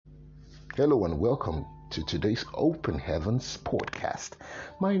Hello and welcome to today's Open Heavens podcast.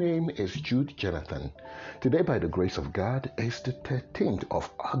 My name is Jude Jonathan. Today, by the grace of God, is the 13th of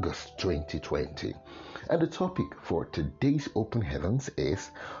August 2020. And the topic for today's Open Heavens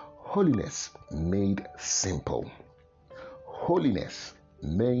is Holiness Made Simple. Holiness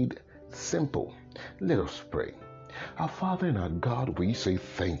Made Simple. Let us pray. Our Father and our God, we say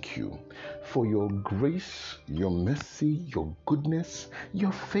thank you for your grace, your mercy, your goodness,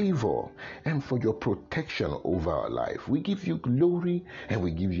 your favor, and for your protection over our life. We give you glory and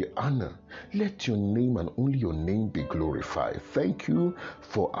we give you honor. Let your name and only your name be glorified. Thank you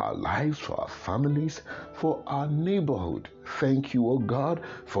for our lives, for our families, for our neighborhood. Thank you, O God,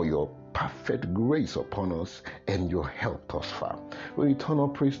 for your perfect grace upon us and your help thus far. We return our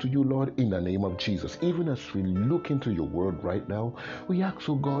praise to you, Lord, in the name of Jesus. Even as we look into your word right now, we ask,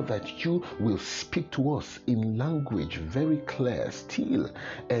 oh God, that you will speak to us in language very clear, still,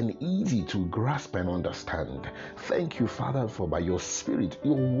 and easy to grasp and understand. Thank you, Father, for by your Spirit,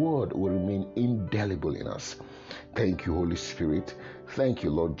 your word will remain indelible in us. Thank you, Holy Spirit. Thank you,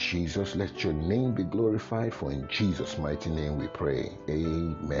 Lord Jesus. Let your name be glorified, for in Jesus' mighty name we pray.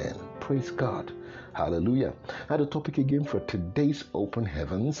 Amen. Praise God. Hallelujah. Now the topic again for today's Open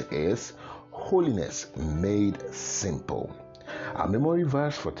Heavens is Holiness Made Simple. Our memory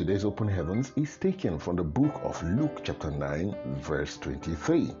verse for today's Open Heavens is taken from the book of Luke chapter 9 verse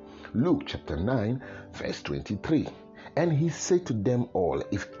 23. Luke chapter 9 verse 23. And he said to them all,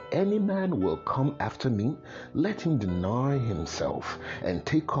 if any man will come after me, let him deny himself and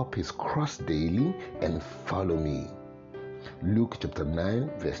take up his cross daily and follow me. Luke chapter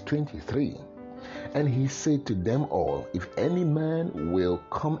 9 verse 23. And he said to them all, if any man will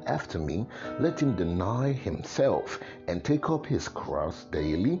come after me, let him deny himself and take up his cross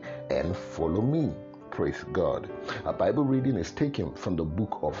daily and follow me. Praise God. Our Bible reading is taken from the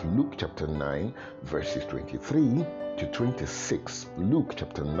book of Luke chapter 9 verses 23 to 26. Luke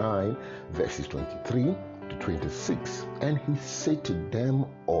chapter 9 verses 23 to 26. And he said to them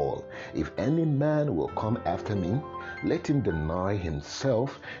all, if any man will come after me, let him deny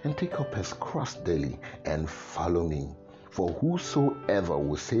himself and take up his cross daily and follow me. For whosoever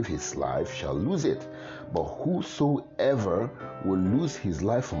will save his life shall lose it, but whosoever will lose his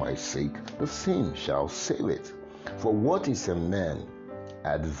life for my sake, the same shall save it. For what is a man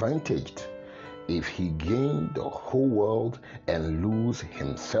advantaged if he gain the whole world and lose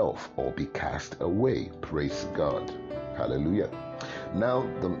himself or be cast away? Praise God. Hallelujah. Now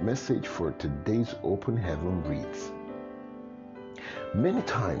the message for today's Open Heaven reads, many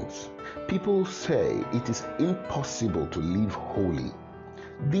times people say it is impossible to live holy.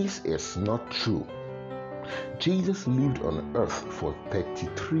 This is not true. Jesus lived on earth for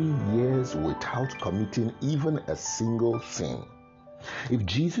 33 years without committing even a single sin. If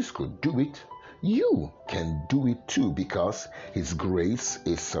Jesus could do it, you can do it too, because his grace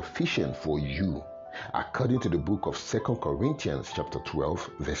is sufficient for you, according to the book of 2 Corinthians chapter 12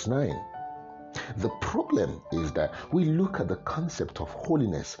 verse 9. The problem is that we look at the concept of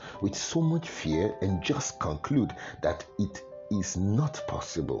holiness with so much fear and just conclude that it is not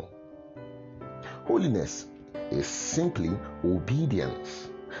possible. Holiness is simply obedience.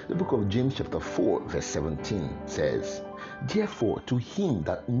 The book of James chapter 4 verse 17 says, therefore to him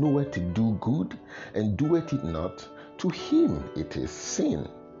that knoweth to do good and doeth it not, to him it is sin.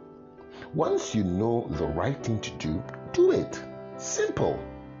 Once you know the right thing to do, do it. Simple.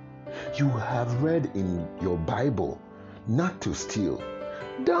 You have read in your Bible not to steal.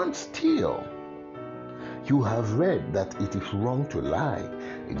 Don't steal. You have read that it is wrong to lie.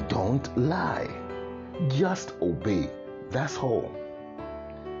 Don't lie. Just obey. That's all.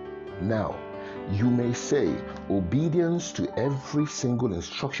 Now, you may say obedience to every single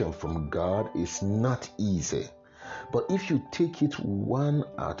instruction from God is not easy. But if you take it one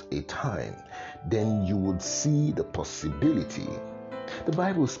at a time, then you would see the possibility. The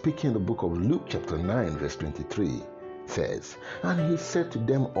Bible, speaking in the book of Luke chapter 9 verse 23, says, and he said to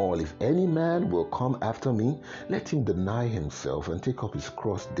them all, if any man will come after me, let him deny himself and take up his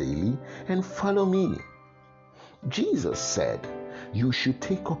cross daily and follow me. Jesus said, you should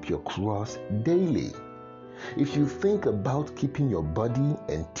take up your cross daily. If you think about keeping your body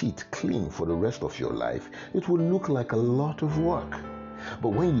and teeth clean for the rest of your life, it will look like a lot of work. But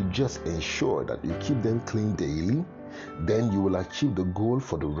when you just ensure that you keep them clean daily, then you will achieve the goal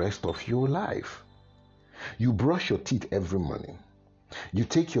for the rest of your life. You brush your teeth every morning. You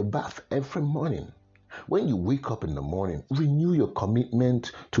take your bath every morning. When you wake up in the morning, renew your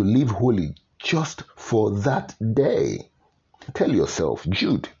commitment to live holy just for that day. Tell yourself,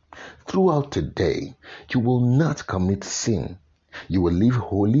 Jude, throughout the day, you will not commit sin. You will live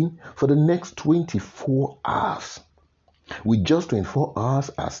holy for the next 24 hours. With just 24 hours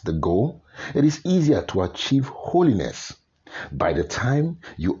as the goal, it is easier to achieve holiness. By the time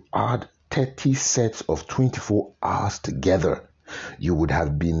you add 30 sets of 24 hours together, you would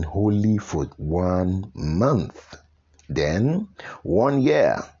have been holy for 1 month, then 1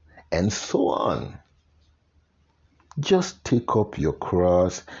 year, and so on. Just take up your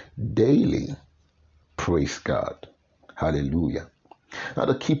cross daily. Praise God. Hallelujah. Now,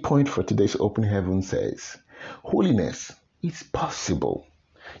 the key point for today's Open Heaven says, holiness is possible.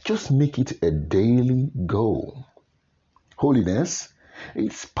 Just make it a daily goal. Holiness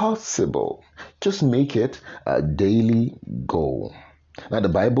is possible. Just make it a daily goal. Now, the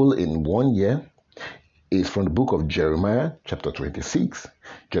Bible in 1 year is from the book of Jeremiah, chapter 26,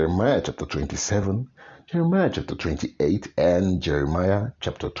 Jeremiah, chapter 27, Jeremiah, chapter 28, and Jeremiah,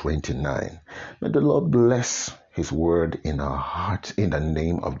 chapter 29. May the Lord bless His word in our hearts in the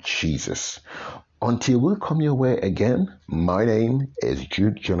name of Jesus. Until we come your way again, my name is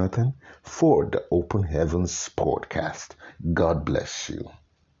Jude Jonathan for the Open Heavens Podcast. God bless you.